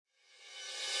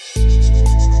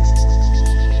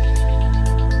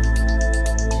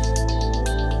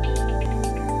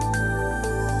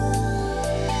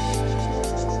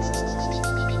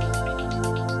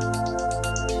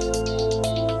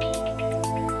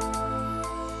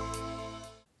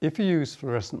If you use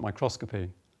fluorescent microscopy,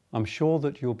 I'm sure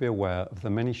that you'll be aware of the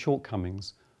many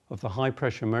shortcomings of the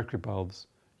high-pressure mercury bulbs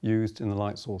used in the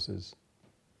light sources.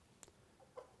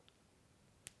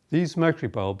 These mercury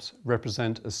bulbs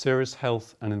represent a serious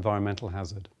health and environmental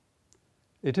hazard.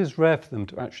 It is rare for them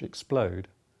to actually explode,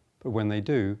 but when they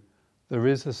do, there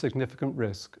is a significant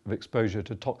risk of exposure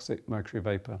to toxic mercury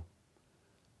vapour.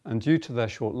 And due to their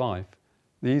short life,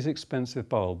 these expensive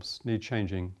bulbs need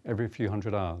changing every few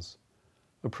hundred hours,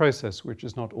 a process which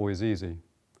is not always easy.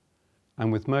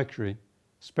 And with mercury,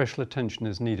 special attention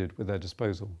is needed with their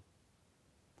disposal.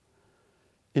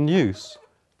 In use,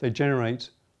 they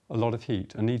generate a lot of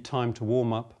heat and need time to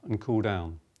warm up and cool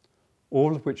down,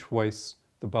 all of which wastes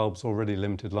the bulb's already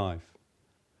limited life.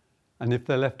 And if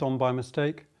they're left on by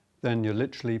mistake, then you're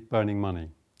literally burning money.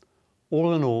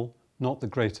 All in all, not the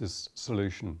greatest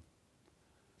solution.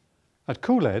 At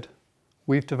CoolLED,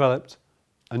 we've developed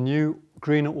a new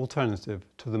greener alternative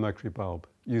to the mercury bulb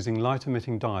using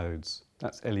light-emitting diodes,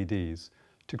 that's LEDs,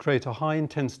 to create a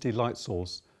high-intensity light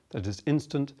source that is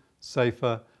instant,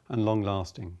 safer and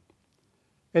long-lasting.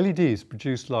 LEDs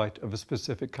produce light of a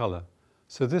specific colour,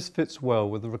 so this fits well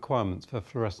with the requirements for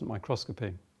fluorescent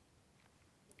microscopy.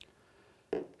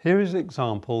 Here is an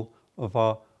example of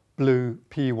our blue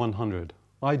pE-100,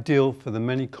 ideal for the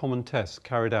many common tests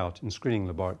carried out in screening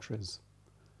laboratories.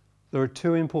 There are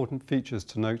two important features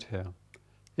to note here.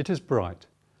 It is bright.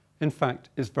 In fact,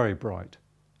 it's very bright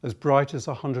as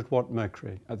 100-watt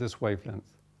mercury at this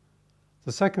wavelength.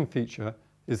 The second feature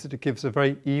is that it gives a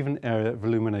very even area of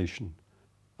illumination,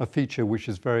 a feature which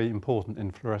is very important in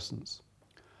fluorescence.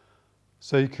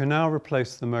 So you can now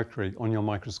replace the mercury on your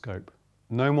microscope.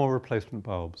 No more replacement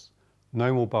bulbs,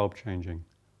 no more bulb changing,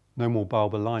 no more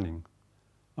bulb aligning.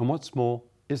 And what's more,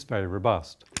 it's very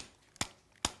robust.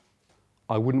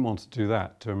 I wouldn't want to do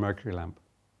that to a mercury lamp.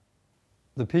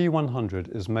 The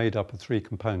pE-100 is made up of three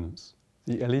components: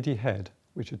 the LED head,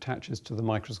 which attaches to the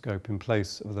microscope in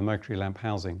place of the mercury lamp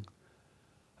housing,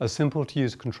 a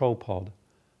simple-to-use control pod,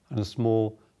 and a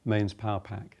small mains power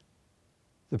pack.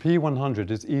 The pE-100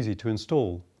 is easy to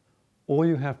install. All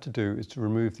you have to do is to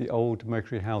remove the old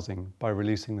mercury housing by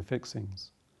releasing the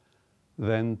fixings.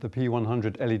 Then the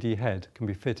pE-100 LED head can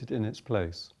be fitted in its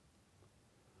place.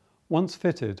 Once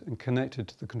fitted and connected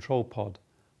to the control pod,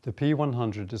 the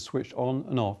pE-100 is switched on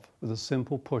and off with a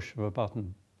simple push of a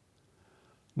button.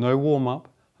 No warm-up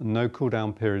and no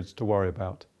cool-down periods to worry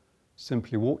about.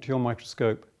 Simply walk to your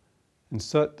microscope,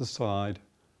 insert the slide,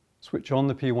 switch on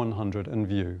the pE-100 and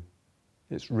view.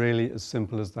 It's really as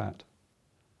simple as that.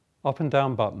 Up and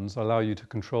down buttons allow you to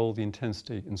control the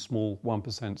intensity in small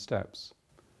 1% steps.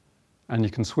 And you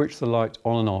can switch the light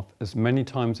on and off as many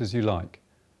times as you like.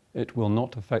 It will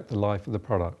not affect the life of the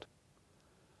product.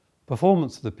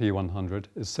 Performance of the pE-100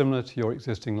 is similar to your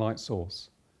existing light source.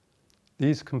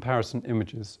 These comparison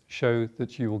images show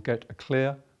that you will get a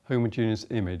clear, homogeneous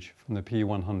image from the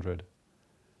pE-100.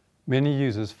 Many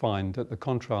users find that the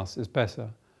contrast is better,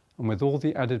 and with all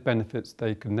the added benefits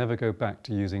they can never go back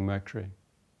to using mercury.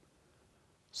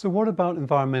 So what about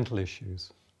environmental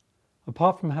issues?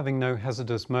 Apart from having no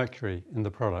hazardous mercury in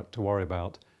the product to worry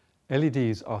about,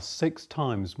 LEDs are 6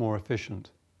 times more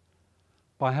efficient.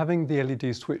 By having the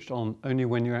LED switched on only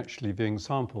when you're actually viewing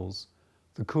samples,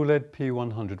 the CoolLED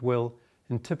pE-100 will,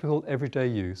 in typical everyday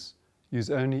use, use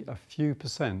only a few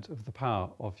 % of the power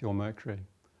of your mercury.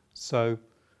 So,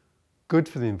 good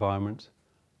for the environment,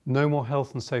 no more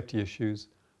health and safety issues,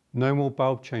 no more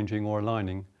bulb changing or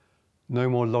aligning, no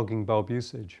more logging bulb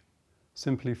usage.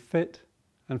 Simply fit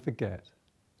and forget.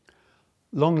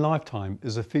 Long lifetime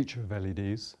is a feature of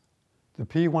LEDs. The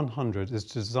pE-100 is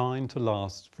designed to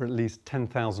last for at least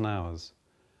 10,000 hours.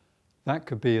 That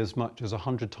could be as much as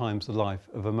 100 times the life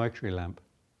of a mercury lamp.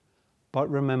 But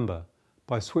remember,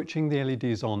 by switching the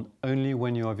LEDs on only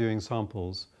when you are viewing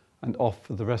samples and off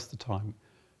for the rest of the time,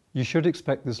 you should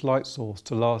expect this light source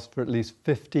to last for at least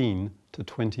 15 to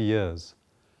 20 years.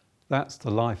 That's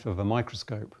the life of a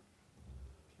microscope.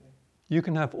 You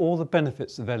can have all the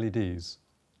benefits of LEDs: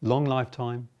 long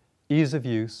lifetime, ease of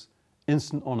use,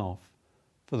 instant on-off,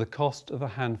 for the cost of a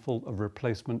handful of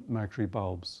replacement mercury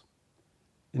bulbs.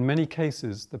 In many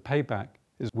cases, the payback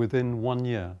is within 1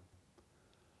 year.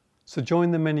 So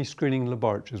join the many screening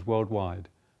laboratories worldwide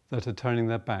that are turning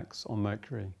their backs on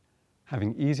mercury,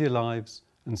 having easier lives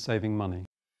and saving money.